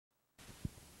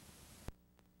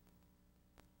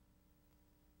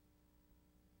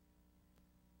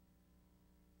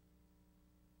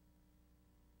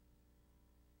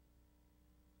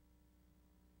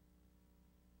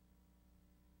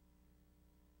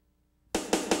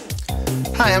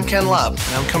Hi, I'm Ken Lobb,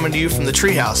 and I'm coming to you from the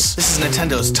Treehouse. This is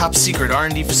Nintendo's top secret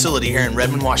R&D facility here in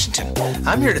Redmond, Washington.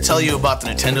 I'm here to tell you about the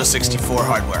Nintendo 64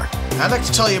 hardware. I'd like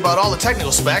to tell you about all the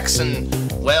technical specs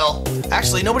and, well,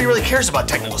 actually nobody really cares about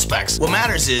technical specs. What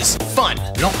matters is fun.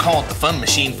 We don't call it the fun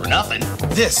machine for nothing.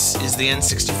 This is the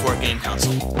N64 game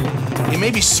console. It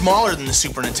may be smaller than the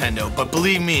Super Nintendo, but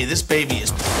believe me, this baby is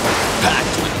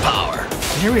packed with power.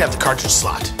 And here we have the cartridge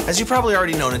slot. As you probably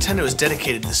already know, Nintendo is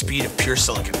dedicated to the speed of pure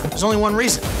silicon. There's only one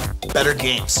reason: better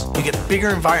games. You get bigger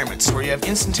environments where you have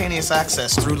instantaneous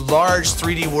access through large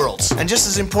 3D worlds. And just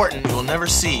as important, you will never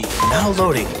see, now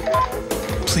loading,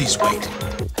 please wait.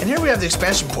 And here we have the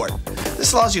expansion port.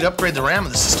 This allows you to upgrade the RAM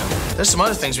of the system. There's some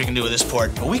other things we can do with this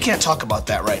port, but we can't talk about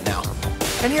that right now.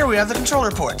 And here we have the controller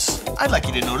ports. I'd like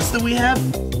you to notice that we have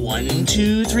 1,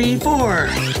 2, 3, 4.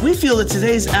 We feel that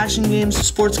today's action games,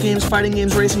 sports games, fighting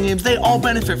games, racing games, they all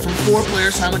benefit from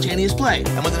 4-player simultaneous play.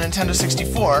 And with the Nintendo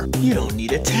 64, you don't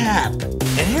need a tab.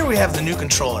 And here we have the new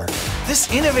controller.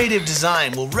 This innovative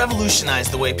design will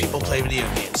revolutionize the way people play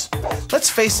video games.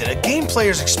 Let's face it, a game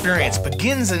player's experience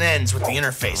begins and ends with the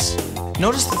interface.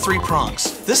 Notice the 3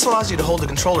 prongs. This allows you to hold the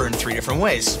controller in 3 different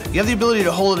ways. You have the ability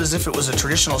to hold it as if it was a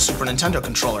traditional Super Nintendo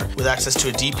controller, with access to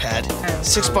a D-pad,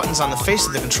 6 buttons on the face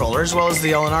of the controller, as well as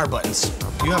the L and R buttons.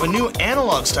 You have a new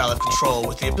analog style of control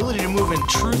with the ability to move in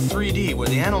true 3D, where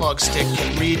the analog stick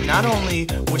can read not only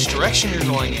which direction you're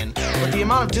going in, but the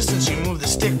amount of distance you move the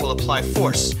stick will apply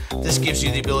force. This gives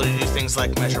you the ability to do things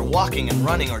like measure walking and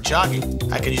running or jogging.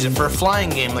 I could use it for a flying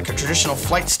game like a traditional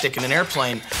flight stick in an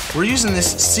airplane. We're using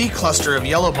this C cluster of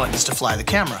yellow buttons to fly the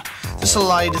camera. This will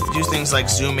allow you to do things like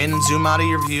zoom in and zoom out of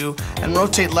your view and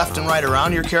rotate left and right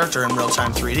around your character in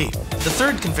real-time 3D. The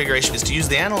third configuration is to use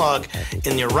the analog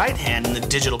in your right hand and the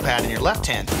digital pad in your left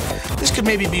hand. This could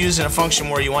maybe be used in a function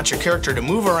where you want your character to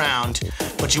move around,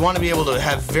 but you want to be able to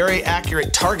have very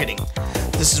accurate targeting.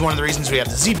 This is one of the reasons we have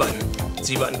the Z button. The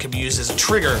Z button can be used as a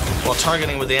trigger while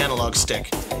targeting with the analog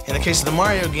stick. In the case of the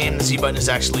Mario game, the Z button is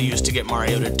actually used to get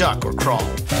Mario to duck or crawl.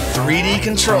 3D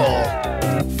control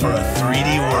for a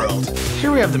 3D world.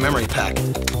 Here we have the memory pack.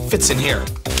 Fits in here.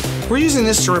 We're using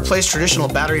this to replace traditional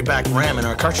battery-backed RAM in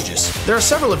our cartridges. There are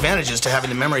several advantages to having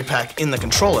the memory pack in the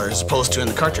controller as opposed to in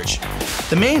the cartridge.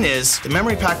 The main is, the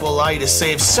memory pack will allow you to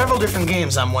save several different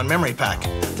games on one memory pack.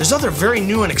 There's other very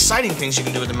new and exciting things you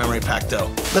can do with the memory pack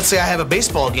though. Let's say I have a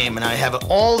baseball game and I have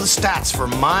all the stats for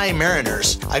my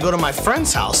Mariners. I go to my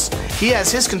friend's house, he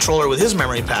has his controller with his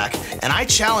memory pack, and I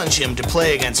challenge him to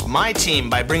play against my team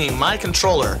by bringing my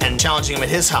controller and challenging him at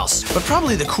his house. But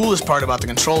probably the coolest part about the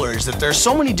controller is that there's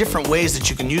so many different ways that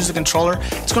you can use the controller.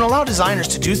 It's going to allow designers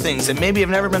to do things that maybe have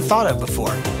never been thought of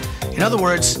before. In other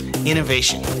words,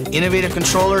 innovation. Innovative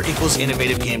controller equals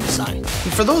innovative game design.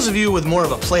 And for those of you with more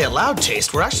of a play aloud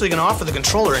taste, we're actually going to offer the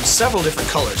controller in several different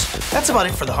colors. That's about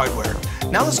it for the hardware.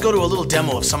 Now let's go to a little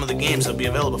demo of some of the games that will be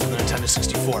available for the Nintendo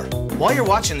 64. While you're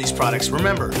watching these products,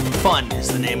 remember, fun is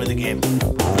the name of the game.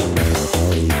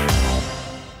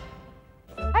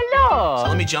 Hello! So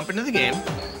let me jump into the game.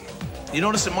 You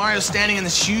notice that Mario's standing in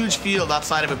this huge field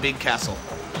outside of a big castle.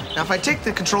 Now if I take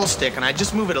the control stick and I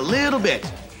just move it a little bit,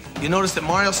 you notice that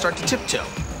Mario will start to tiptoe.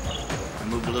 I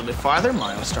move a little bit farther,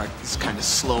 Mario will start this kind of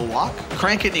slow walk.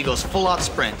 Crank it and he goes full out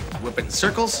sprint. Whip it in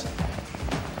circles.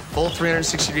 Full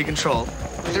 360-degree control.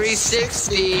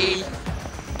 360. Okay,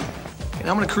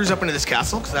 now I'm going to cruise up into this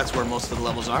castle because that's where most of the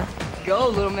levels are. Go,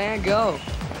 little man, go.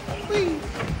 Whee.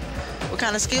 What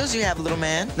kind of skills do you have, little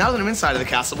man? Now that I'm inside of the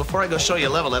castle, before I go show you a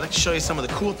level, I'd like to show you some of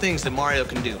the cool things that Mario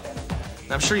can do.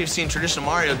 Now, I'm sure you've seen traditional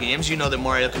Mario games. You know that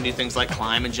Mario can do things like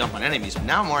climb and jump on enemies, but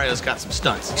now Mario's got some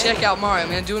stunts. Check out Mario,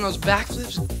 man, doing those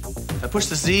backflips. If I push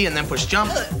the Z and then push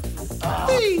jump,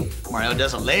 Mario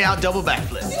does a layout double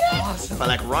backflip. Awesome. If I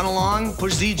like run along,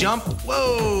 push Z, jump,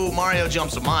 whoa, Mario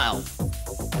jumps a mile.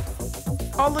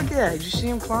 Oh, look at that. Did you see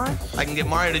him climb? I can get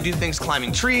Mario to do things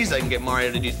climbing trees. I can get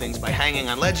Mario to do things by hanging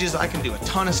on ledges. I can do a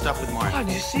ton of stuff with Mario. Oh,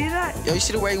 did you see that? Yo, you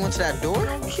see the way he went to that door?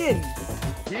 No kidding.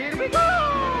 Here we go!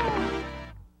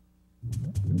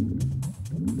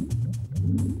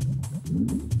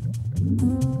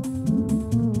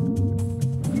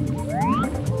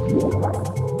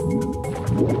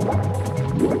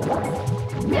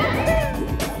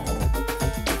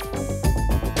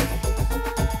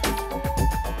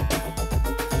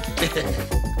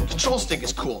 Control stick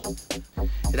is cool.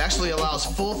 It actually allows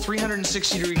full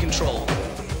 360-degree control.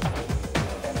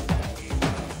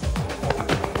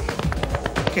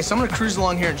 Okay, so I'm gonna cruise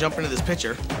along here and jump into this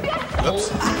picture. Oops.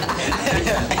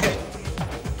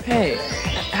 Hey,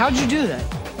 how'd you do that?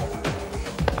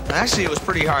 Actually, it was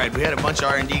pretty hard. We had a bunch of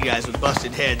R&D guys with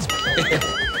busted heads.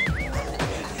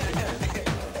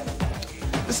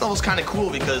 This level's kind of cool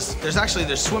because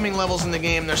there's swimming levels in the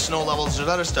game, there's snow levels, there's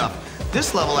other stuff.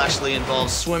 This level actually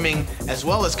involves swimming as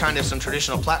well as kind of some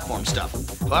traditional platform stuff.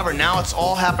 However, now it's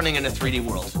all happening in a 3D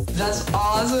world. That's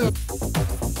awesome.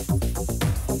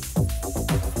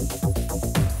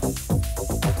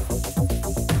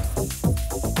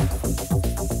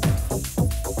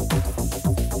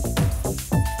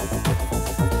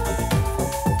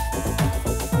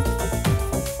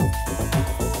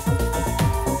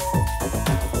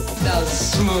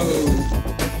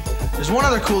 Smooth. There's one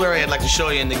other cool area I'd like to show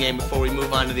you in the game before we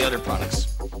move on to the other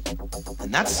products.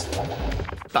 And that's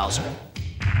Bowser.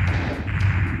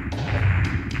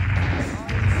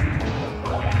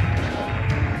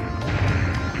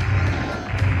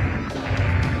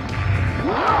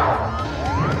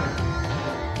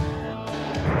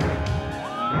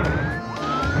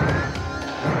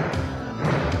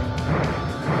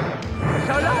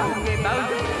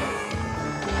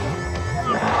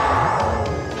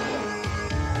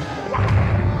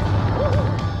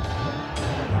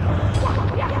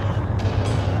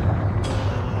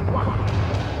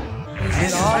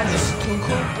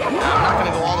 I'm not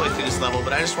going to go all the way through this level,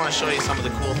 but I just want to show you some of the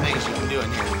cool things you can do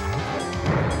in here.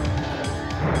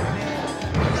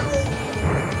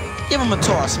 Give him a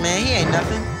toss, man. He ain't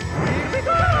nothing.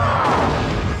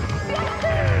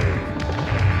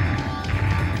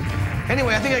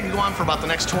 Anyway, I think I could go on for about the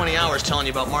next 20 hours telling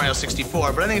you about Mario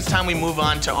 64, but I think it's time we move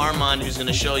on to Armand, who's going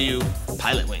to show you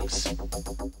Pilot Wings.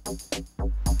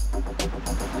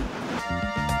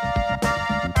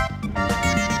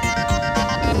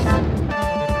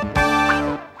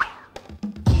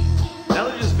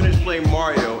 Playing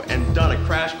Mario and done a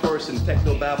crash course in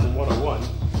Techno Babble 101,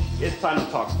 it's time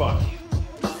to talk fun.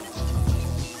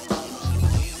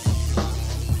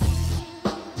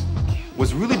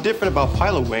 What's really different about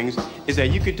Pilot Wings is that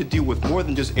you get to deal with more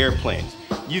than just airplanes.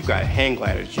 You've got hang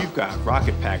gliders, you've got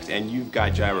rocket packs, and you've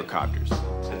got gyrocopters.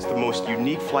 It's the most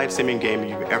unique flight simming game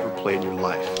you've ever played in your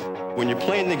life. When you're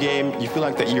playing the game, you feel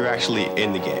like that you're actually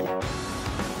in the game.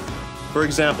 For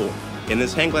example, in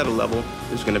this hang glider level,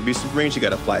 there's going to be some rings you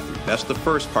got to fly through. That's the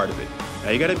first part of it.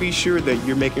 Now you got to be sure that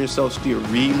you're making yourself steer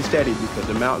really steady because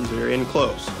the mountains are in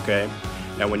close, okay?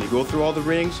 Now when you go through all the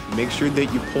rings, make sure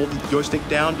that you pull the joystick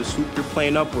down to swoop your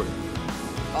plane upward.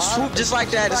 Swoop just like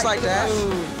that, just like that.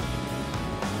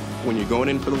 When you're going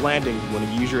in for the landing, you want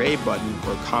to use your A button,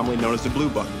 or commonly known as the blue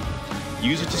button.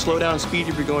 Use it to slow down speed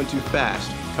if you're going too fast.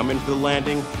 Come in for the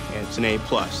landing, and it's an A+ if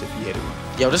you hit it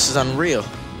right. Yo, this is unreal.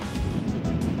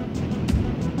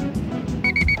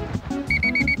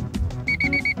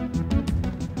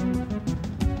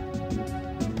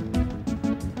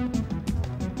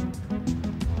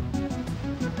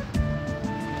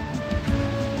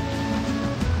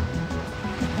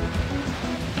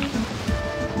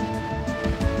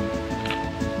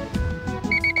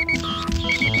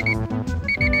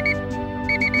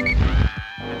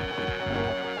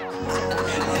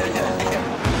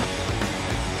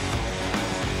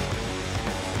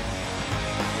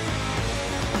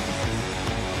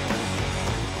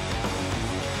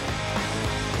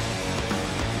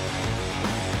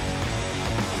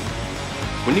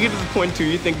 When you get to the point where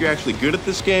you think you're actually good at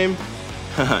this game,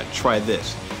 try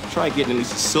this. Try getting at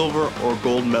least a silver or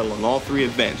gold medal in all 3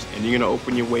 events, and you're gonna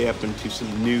open your way up into some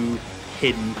new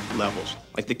hidden levels,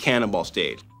 like the cannonball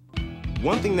stage.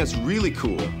 One thing that's really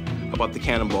cool about the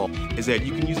cannonball is that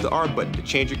you can use the R button to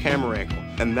change your camera angle,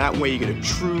 and that way you get a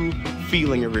true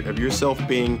feeling of yourself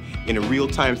being in a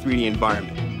real-time 3D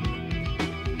environment.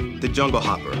 The jungle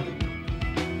hopper.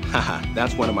 Haha,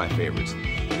 that's one of my favorites.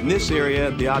 In this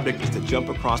area, the object is to jump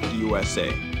across the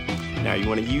USA. Now you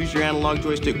want to use your analog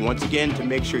joystick once again to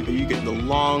make sure that you get the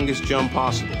longest jump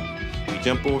possible. You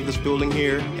jump over this building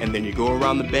here, and then you go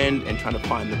around the bend and try to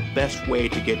find the best way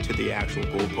to get to the actual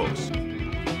goalpost.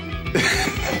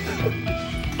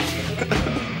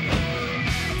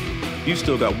 You've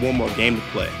still got one more game to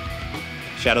play.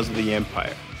 Shadows of the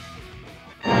Empire.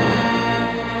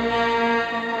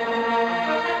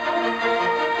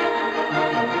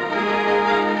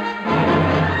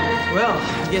 Well,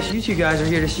 I guess you two guys are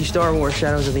here to see Star Wars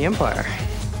Shadows of the Empire.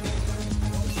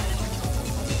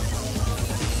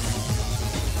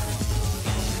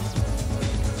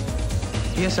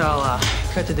 Guess I'll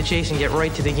cut to the chase and get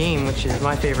right to the game, which is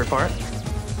my favorite part.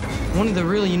 One of the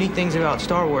really unique things about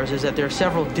Star Wars is that there are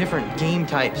several different game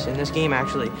types in this game,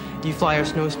 actually. You fly a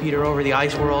snowspeeder over the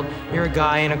ice world, you're a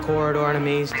guy in a corridor in a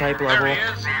maze type level. There he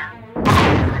is.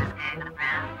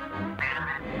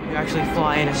 You actually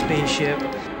fly in a spaceship.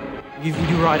 You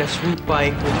do ride a swoop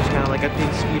bike, which is kind of like a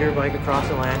big speeder bike across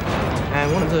the land.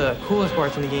 And one of the coolest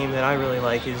parts in the game that I really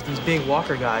like is these big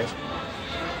walker guys.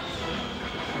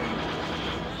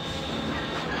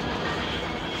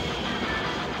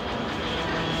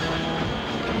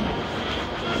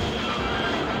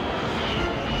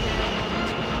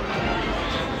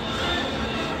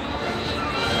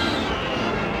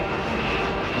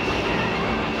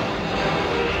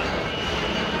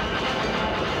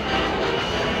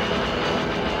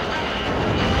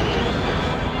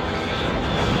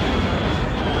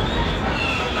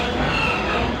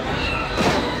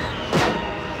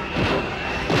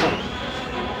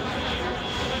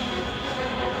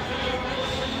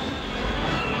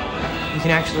 you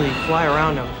can actually fly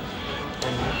around them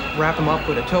and wrap them up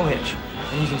with a tow hitch.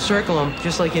 And you can circle them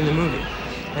just like in the movie.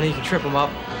 And then you can trip them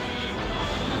up.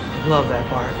 Love that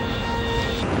part.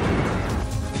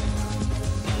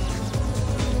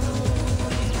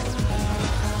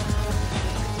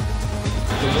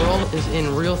 The world is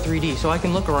in real 3D, so I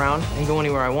can look around and go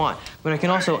anywhere I want. But I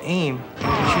can also aim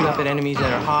and shoot up at enemies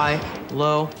that are high,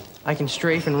 low. I can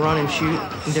strafe and run and shoot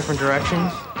in different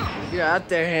directions. You're out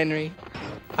there, Henry.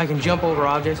 I can jump over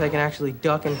objects. I can actually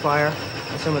duck and fire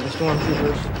at some of the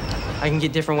stormtroopers. I can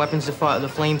get different weapons to fire, the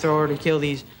flamethrower to kill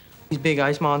these big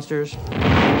ice monsters.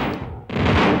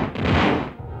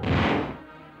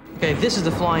 Okay, this is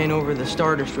the flying over the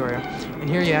Star Destroyer. And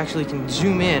here you actually can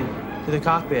zoom in to the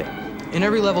cockpit. In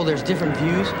every level, there's different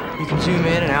views. You can zoom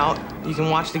in and out. You can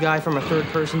watch the guy from a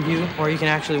third-person view, or you can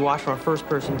actually watch from a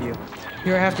first-person view.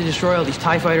 Here I have to destroy all these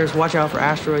TIE fighters, watch out for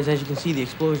asteroids. As you can see, the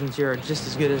explosions here are just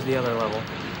as good as the other level.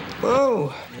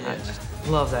 Whoa! I just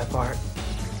love that part.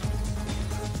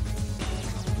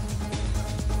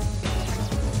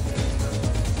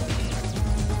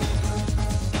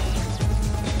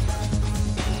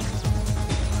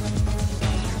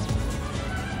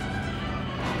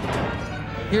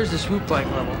 Here's the swoop bike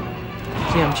level.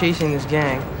 See, I'm chasing this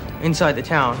gang inside the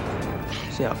town.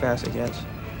 See how fast it gets.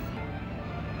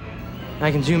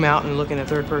 I can zoom out and look in a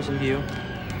third-person view.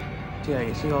 See, I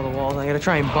can see all the walls. I gotta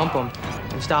try and bump them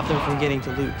and stop them from getting to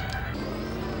loot.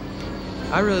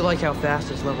 I really like how fast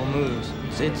this level moves.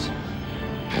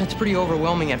 It's pretty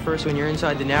overwhelming at first when you're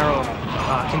inside the narrow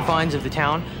confines of the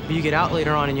town, but you get out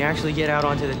later on and you actually get out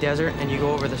onto the desert and you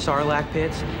go over the Sarlacc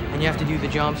pits and you have to do the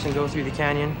jumps and go through the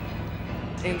canyon.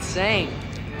 Insane.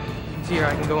 Here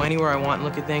I can go anywhere I want and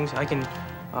look at things. I can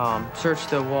search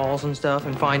the walls and stuff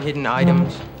and find hidden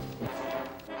items.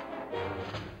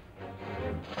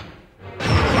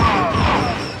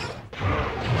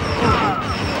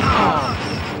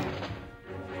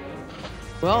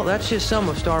 Well, that's just some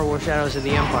of Star Wars Shadows of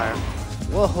the Empire.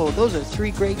 Whoa, those are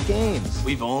 3 great games.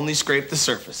 We've only scraped the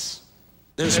surface.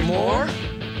 There's more?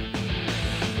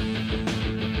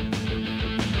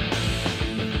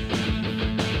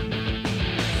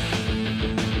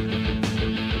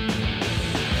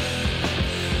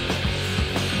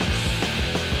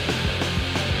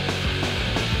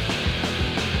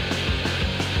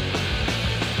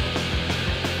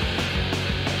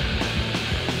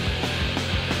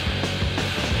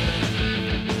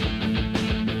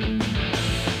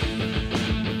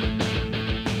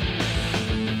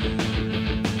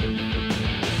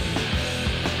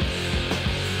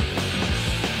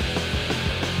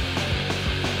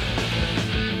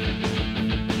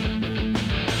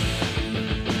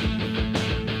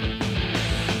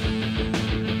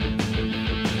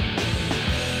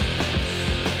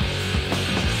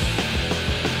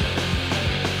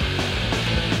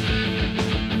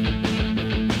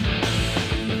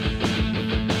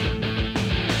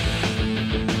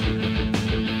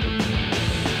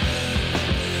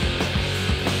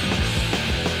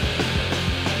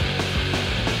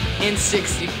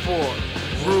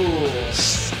 N64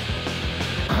 rules.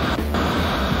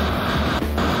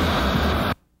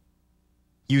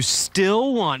 You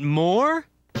still want more?